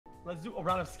Let's do a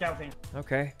round of scouting.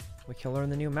 Okay. We can learn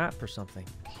the new map or something.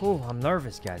 Ooh, I'm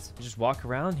nervous, guys. We just walk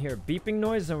around, hear a beeping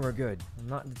noise, and we're good. I'm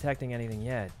not detecting anything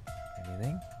yet.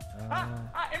 Anything?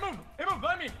 It moved,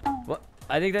 let me. What?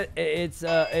 I think that it's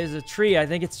a tree. I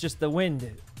think it's just the wind.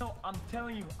 No, I'm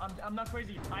telling you, I'm not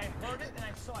crazy. I heard it and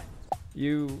I saw it.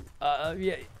 You,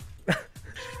 yeah.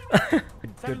 7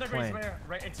 Good degrees plan.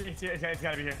 right? It's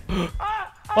gotta be here.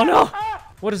 Oh no!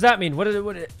 What does that mean?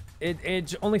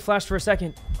 It only flashed for a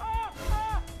second.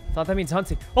 Thought that means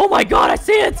hunting. Oh my god, I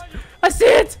see it! I see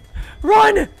it!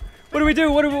 Run! What do we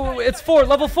do? It's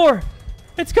level 4.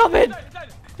 It's coming!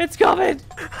 It's coming!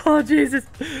 Oh Jesus!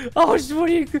 Oh, what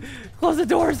do you close the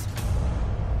doors?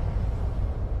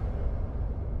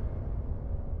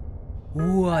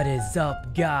 What is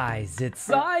up, guys? It's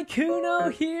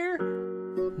Sykkuno here.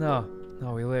 No,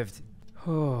 we lived.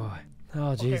 Oh,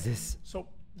 Jesus. Okay, so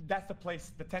that's the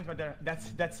place, the tent right there.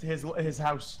 That's his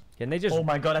house. Can they just? Oh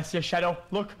my god, I see a shadow.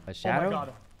 Look. A shadow? Oh my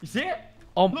god. You see it?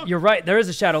 Oh, look. You're right. There is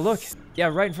a shadow. Look. Yeah,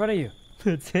 right in front of you.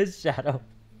 It's his shadow.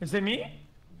 Is it me?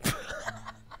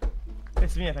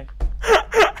 It's me, I think.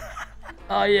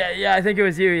 Oh yeah. I think it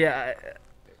was you. Yeah.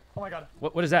 Oh my god.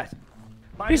 What is that?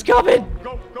 He's coming.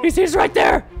 Go. He's right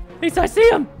there. I see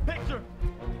him. Picture.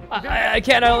 I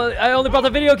can't. I only brought the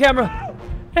video camera.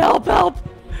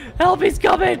 Help! He's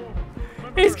coming.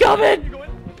 He's coming.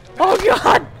 Oh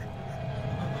god.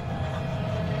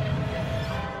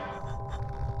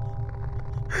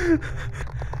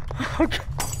 Okay.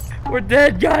 We're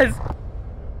dead, guys.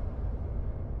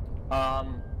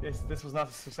 This was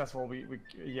not successful.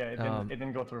 It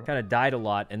didn't go through. Kind of died a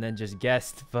lot and then just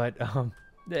guessed, but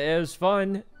it was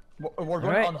fun. We're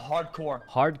going on hardcore.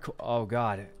 Hardcore. Oh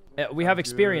god. We have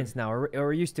experience now.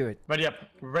 We're used to it.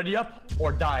 Ready up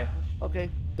or die.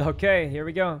 Okay, here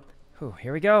we go. Whew,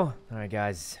 here we go. All right,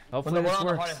 guys. Hopefully this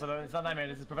works. It's not nightmare.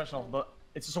 This is professional, but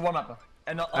it's just a warm up.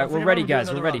 And all right, we're ready,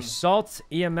 guys. We're ready. Salt,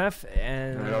 EMF,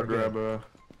 and. I'll grab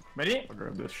Ready? I'll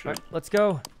grab this shit. All right, let's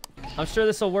go. I'm sure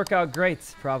this will work out great,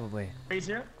 probably. He's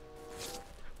here.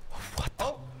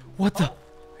 What the?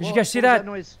 Did you guys see that?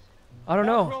 Noise? I don't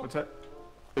know. What's that?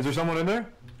 Is there someone in there?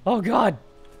 Oh god.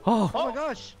 Oh my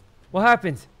gosh. What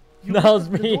happened? That was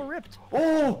me. The door ripped.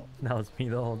 Oh! That was me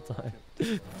the whole time.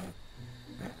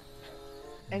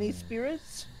 Any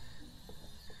spirits?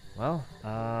 Well,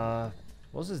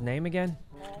 what was his name again?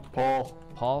 Paul.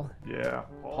 Paul? Yeah.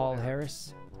 Paul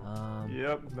Harris.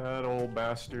 Yep, that old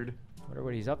bastard. Wonder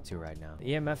what he's up to right now.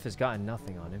 The EMF has gotten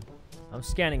nothing on him. I'm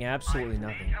scanning absolutely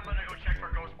nothing. I'm gonna go check for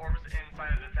ghost orbs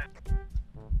inside of the tent.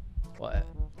 What?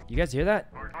 You guys hear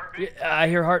that? Yeah, I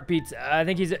hear heartbeats. I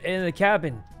think he's in the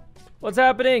cabin. What's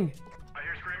happening? I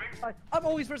hear screaming. I'm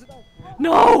always first.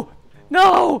 No!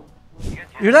 You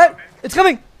hear that? It's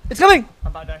coming! I'm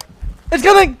about to die. It's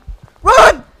coming!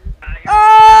 Run!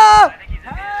 Ah!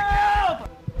 Help!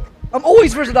 I'm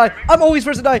always first to die.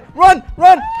 Run!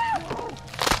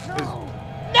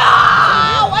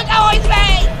 No! It's always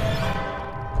me!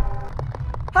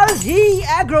 How does he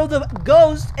aggro the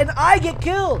ghost and I get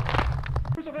killed?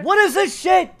 What is this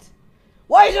shit?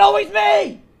 Why is it always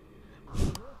me?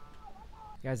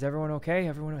 Guys, everyone okay?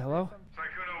 Everyone, hello?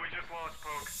 Sykkuno, we just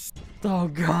lost Poke. Oh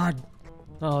god.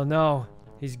 Oh no.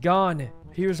 He's gone.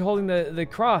 He was holding the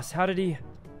cross. How did he?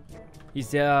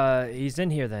 He's in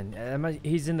here then.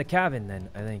 He's in the cabin then,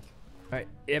 I think. All right,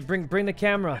 yeah, bring the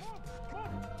camera.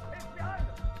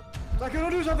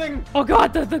 Sykkuno, do something! Oh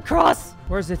god, the cross.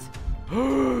 Where is it?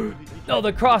 No,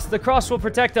 the cross will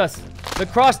protect us. The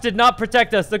cross did not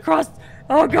protect us. The cross.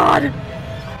 Oh god.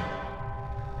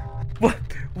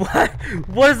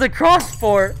 What is the cross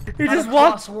for? He just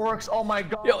walked. Cross works. Oh my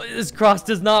god. Yo, this cross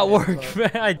does not work,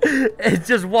 man. It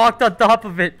just walked on top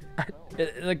of it.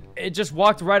 It just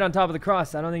walked right on top of the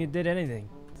cross. I don't think it did anything.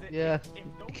 Yeah,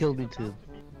 it killed me too.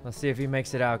 Let's see if he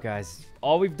makes it out, guys.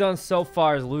 All we've done so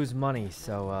far is lose money.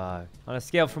 So on a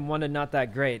scale from 1 to not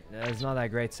that great, it's not that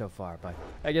great so far. But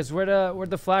I guess where'd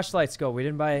the flashlights go? We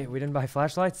didn't buy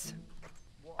flashlights.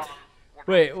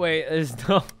 Wait. There's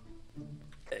no.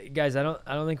 Guys, I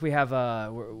don't think we have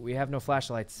no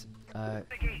flashlights. Anyone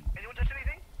touch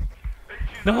anything?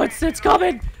 No, it's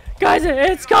coming, guys!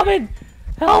 It's coming!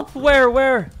 Help!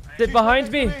 Where? Is it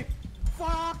behind me?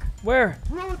 Fuck! Where?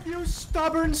 Ruth, you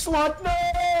stubborn slut!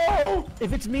 No!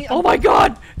 If it's me, Oh my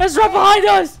God! It's right behind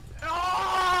us!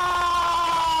 Ah!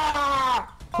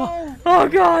 Oh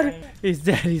God! He's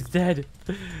dead.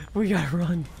 We gotta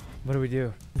run. What do we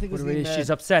do? She's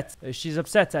upset. She's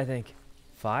upset, I think.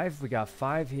 5? We got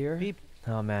 5 here. Beep.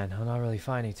 Oh man, I'm not really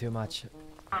finding too much.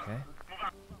 Okay.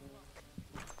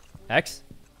 X?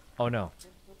 Oh no.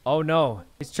 Oh no.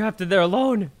 He's trapped in there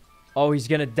alone. Oh, he's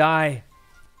gonna die.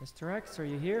 Mr. X, are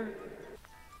you here?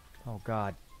 Oh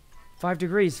God. 5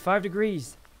 degrees, 5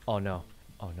 degrees. Oh no,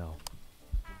 oh no.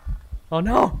 Oh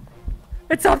no!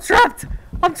 I'm trapped!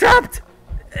 I'm trapped!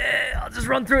 I'll just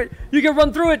run through it. You can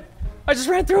run through it! I just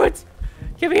ran through it!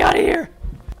 Get me out of here!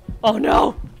 Oh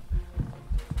no!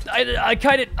 I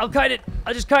kite it, I'll kite it!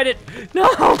 I just kite it! No!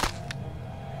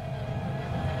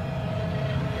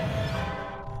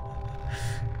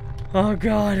 Oh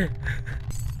God.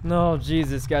 No,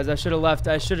 Jesus, guys, I should have left.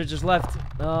 I should have just left.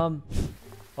 Well,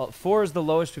 4 is the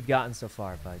lowest we've gotten so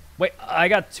far, but... Wait, I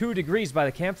got 2 degrees by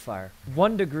the campfire.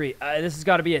 1 degree. This has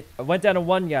got to be it. I went down to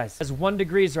 1, guys. There's 1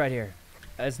 degrees right here.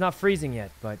 It's not freezing yet,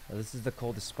 but this is the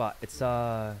coldest spot. It's,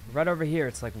 right over here.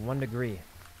 It's like 1 degree.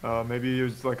 Maybe it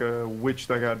was like a witch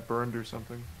that got burned or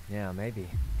something. Yeah, maybe.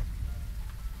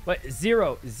 But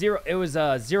 0. It was,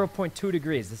 0.2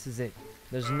 degrees. This is it.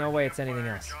 There's no way it's anything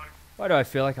else. Why do I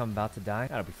feel like I'm about to die?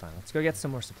 That'll be fine. Let's go get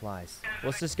some more supplies.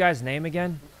 What's this guy's name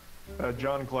again?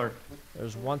 John Clark.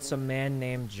 There's once a man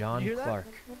named John Clark.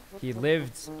 He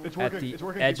lived at the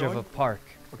edge of a park.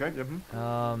 Okay, yep.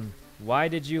 Why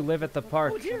did you live at the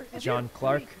park, John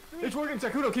Clark? It's working,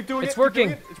 Sykkuno, keep doing it. It's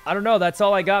working. I don't know. That's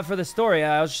all I got for the story.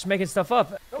 I was just making stuff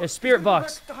up. A spirit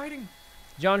box.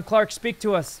 John Clark, speak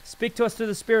to us. Speak to us through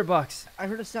the spirit box. I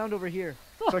heard a sound over here.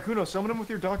 Sykkuno, summon him with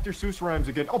your Dr. Seuss rhymes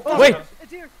again. Oh, wait.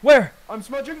 It's here. Where? I'm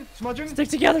smudging. Stick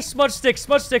together. Smudge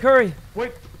stick, hurry.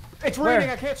 Wait, it's Where?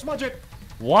 raining. I can't smudge it.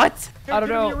 What? I don't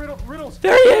know. Riddles.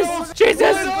 There he is! Riddles.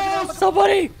 Jesus! Riddles.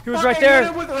 Somebody! He was right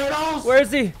there. Where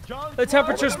is he? John The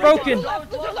temperature's Clark, broken. John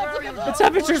Clark, where are you? The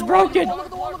temperature's broken.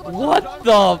 What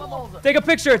the? Take a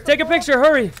picture. Take a picture.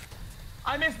 Hurry.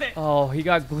 I missed it. Oh, he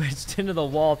got glitched into the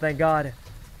wall. Thank God.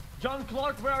 John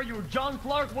Clark, where are you? John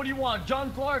Clark, what do you want?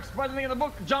 John Clark's writing in the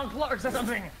book. John Clark says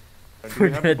something. We're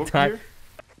gonna die.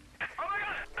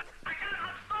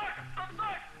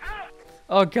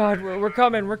 Oh God, we're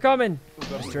coming. We're coming.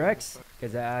 Mr. X,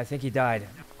 because I think he died.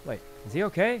 Wait, is he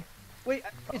okay? Wait,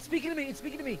 it's speaking to me. It's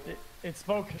speaking to me. It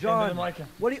spoke John, into the mic.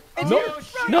 what do you? It's No. here.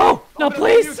 No, no,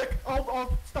 please.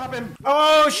 I'll stop him.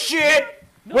 Oh shit!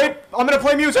 No. Wait, I'm gonna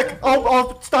play music.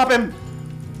 I'll stop him.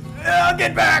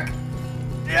 Get back.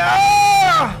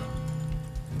 Yeah!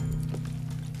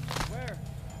 Where?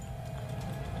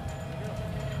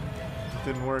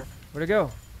 Didn't work. Where'd it go?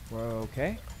 We're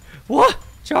okay. What?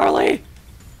 Charlie?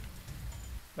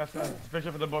 That's the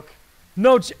picture for the book.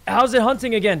 No, how's it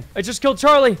hunting again? I just killed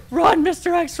Charlie. Run,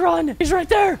 Mr. X, run. He's right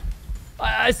there.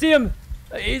 I see him.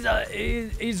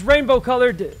 He's rainbow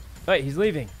colored. Wait, he's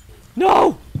leaving.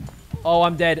 No. Oh,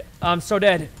 I'm dead. I'm so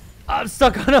dead. I'm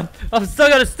stuck on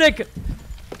a stick.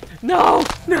 No,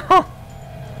 no.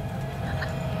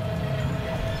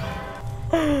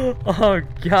 Oh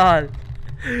God.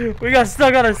 We got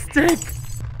stuck on a stick.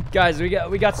 Guys, we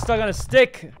got stuck on a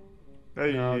stick.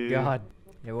 Hey. Oh God.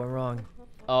 It went wrong.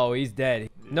 Oh, he's dead.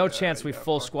 No chance we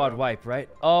full squad wipe, right?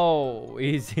 Oh,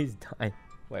 he's dying.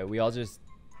 Wait, we all just...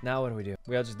 Now what do we do?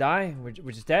 We all just die?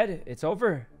 We're just dead? It's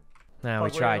over? Nah,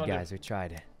 we tried, guys. We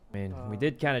tried. I mean, we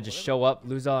did kind of just show up,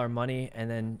 lose all our money, and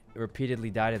then repeatedly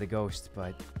die to the ghost,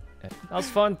 but... That was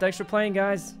fun. Thanks for playing,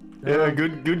 guys. Yeah,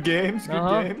 good games.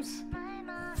 Good games.